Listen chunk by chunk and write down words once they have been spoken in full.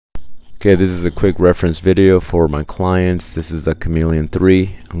Okay, this is a quick reference video for my clients. This is the Chameleon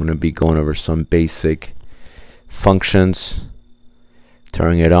 3. I'm going to be going over some basic functions,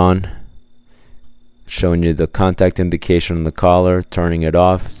 turning it on, showing you the contact indication on the collar, turning it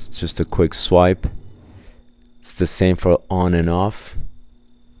off. It's just a quick swipe. It's the same for on and off.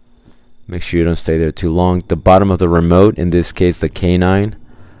 Make sure you don't stay there too long. The bottom of the remote, in this case the K9,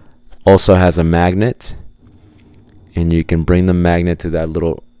 also has a magnet, and you can bring the magnet to that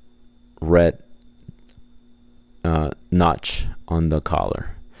little red notch on the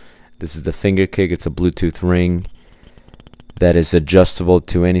collar. This is the finger kick. It's a Bluetooth ring that is adjustable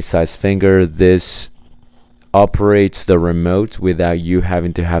to any size finger. This operates the remote without you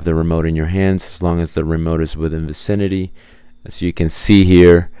having to have the remote in your hands, as long as the remote is within vicinity. As you can see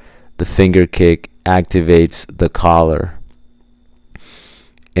here, the finger kick activates the collar,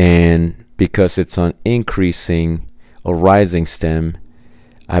 and because it's on increasing or rising stem,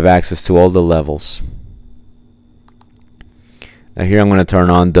 I have access to all the levels. Now here I'm going to turn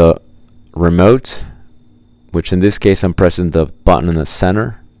on the remote, which in this case I'm pressing the button in the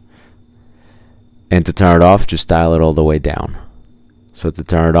center, and to turn it off, just dial it all the way down. So to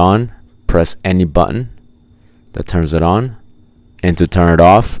turn it on, press any button that turns it on, and to turn it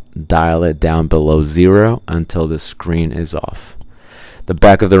off, dial it down below 0 until the screen is off. The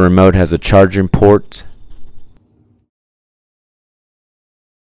back of the remote has a charging port,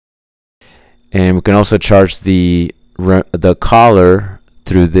 and we can also charge the collar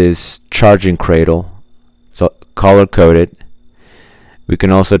through this charging cradle. So collar coded. We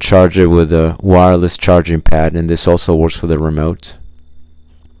can also charge it with a wireless charging pad, and this also works for the remote.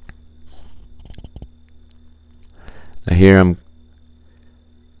 Now here I'm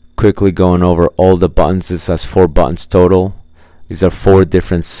quickly going over all the buttons. This has 4 buttons total. These are 4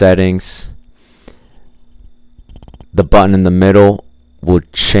 different settings. The button in the middle will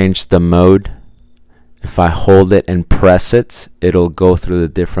change the mode. If I hold it and press it, it'll go through the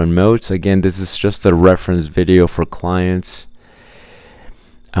different modes. Again, this is just a reference video for clients.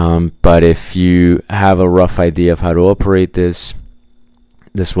 But if you have a rough idea of how to operate this,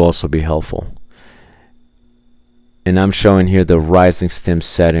 this will also be helpful. And I'm showing here the rising stem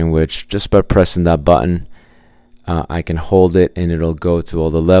setting, which just by pressing that button, I can hold it and it'll go to all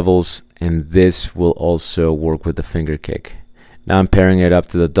the levels, and this will also work with the finger kick. Now I'm pairing it up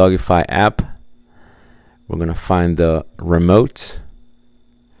to the Doggify app. We're going to find the remote,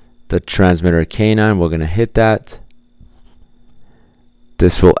 the transmitter K9. We're going to hit that.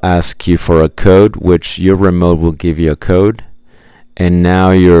 This will ask you for a code, which your remote will give you a code. And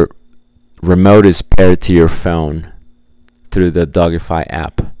now your remote is paired to your phone through the Doggify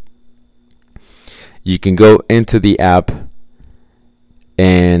app. You can go into the app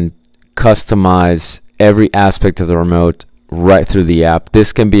and customize every aspect of the remote right through the app.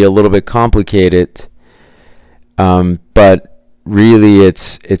 This can be a little bit complicated, but really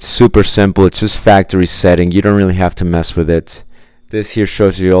it's super simple. It's just factory setting. You don't really have to mess with it. This here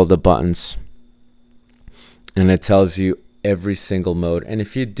shows you all the buttons, and it tells you every single mode. And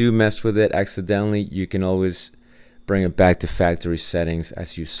if you do mess with it accidentally, you can always bring it back to factory settings,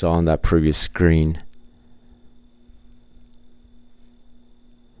 as you saw on that previous screen.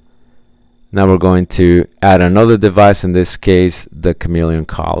 Now we're going to add another device, in this case the Chameleon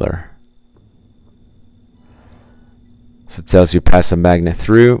collar. So it tells you pass a magnet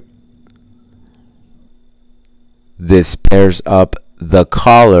through. This pairs up the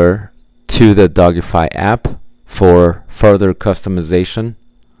collar to the Doggify app for further customization.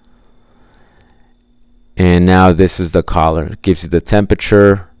 And now this is the collar. It gives you the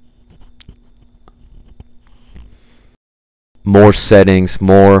temperature, more settings,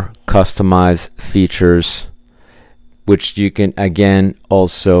 more customized features, which you can again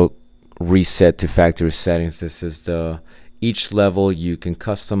also reset to factory settings. This is the each level. You can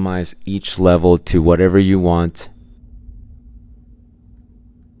customize each level to whatever you want.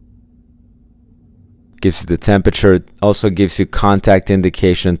 Gives you the temperature. It also gives you contact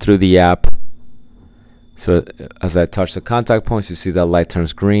indication through the app. So as I touch the contact points, you see that light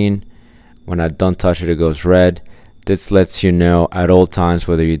turns green. When I don't touch it, it goes red. This lets you know at all times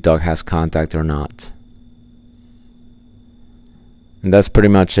whether your dog has contact or not. And that's pretty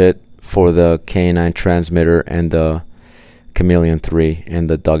much it for the K9 transmitter and the Chameleon 3 and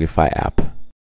the Doggify app.